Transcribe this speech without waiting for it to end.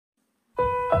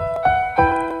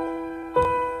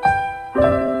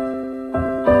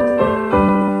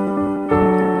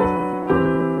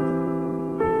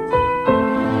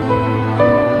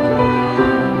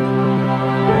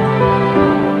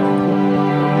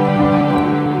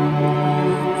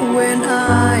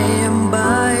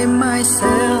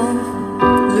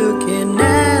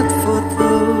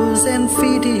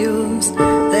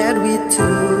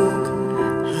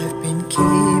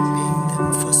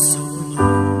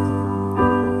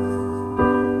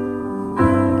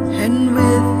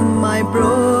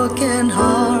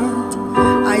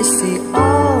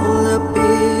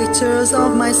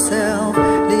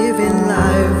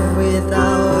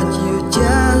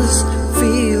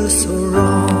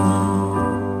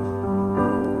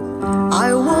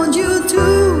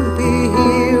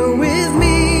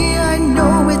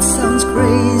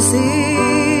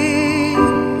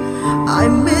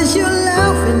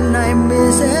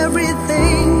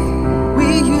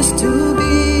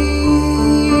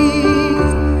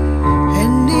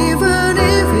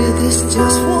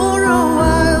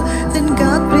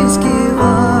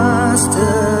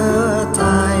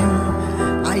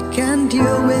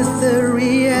the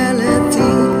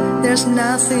reality. There's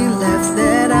nothing left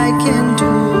that I can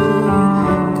do,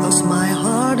 'cause my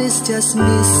heart is just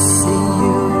missing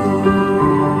you.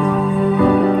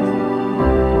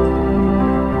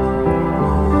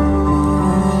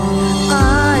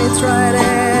 I tried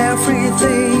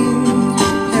everything,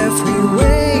 every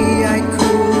way I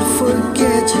could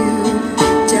forget you,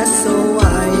 just so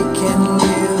I can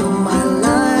live my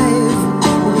life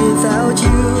without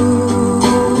you.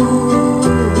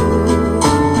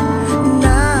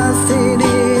 Nothing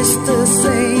is the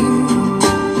same.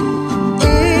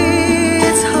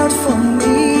 It's hard for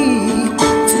me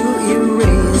to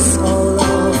erase all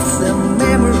of the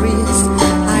memories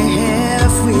I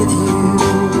have with you.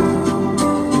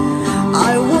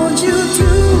 I want you to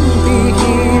be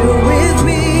here with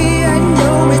me. I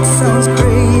know it sounds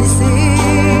crazy.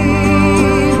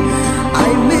 I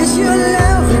miss your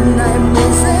love and I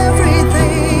miss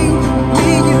everything we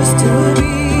used to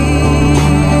be.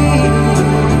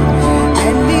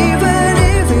 And even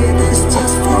if it is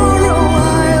just for a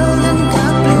while, then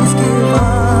God please give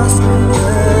us the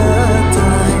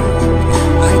time.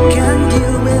 I can't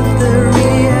deal with the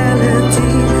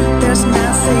reality. There's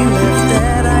nothing left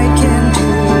that I can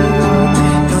do,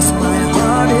 'cause my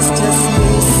heart is just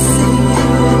missing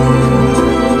you.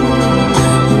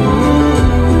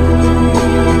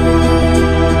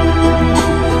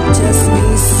 Just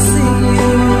missing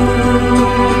you.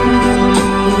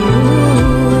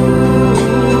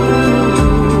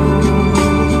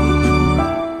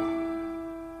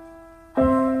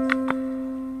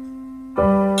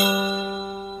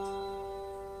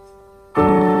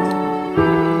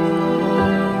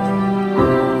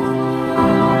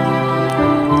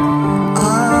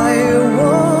 I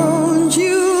want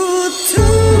you to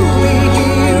be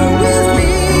here with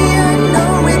me. I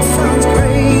know it sounds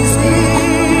crazy.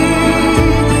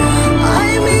 I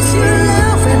miss your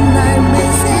love and I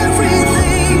miss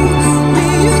everything we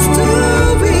used to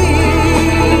be.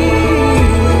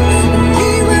 And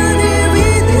even if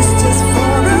it is just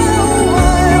for a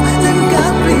while, then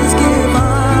God please give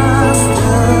us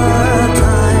the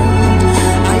time.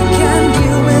 I can't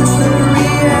deal with the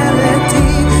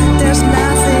reality. There's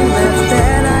nothing left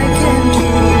that I can do.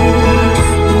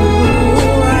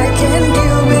 I can't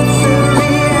deal with the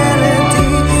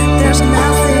reality. There's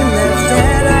nothing left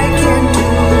that I can do,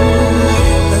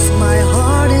 'cause my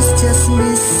heart is just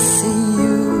missing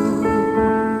you.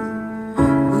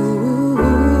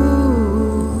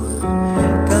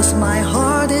 'Cause my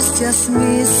heart is just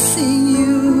missing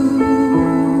you.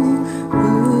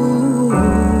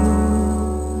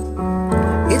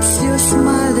 It's your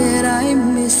smile that I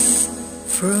miss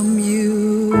from you.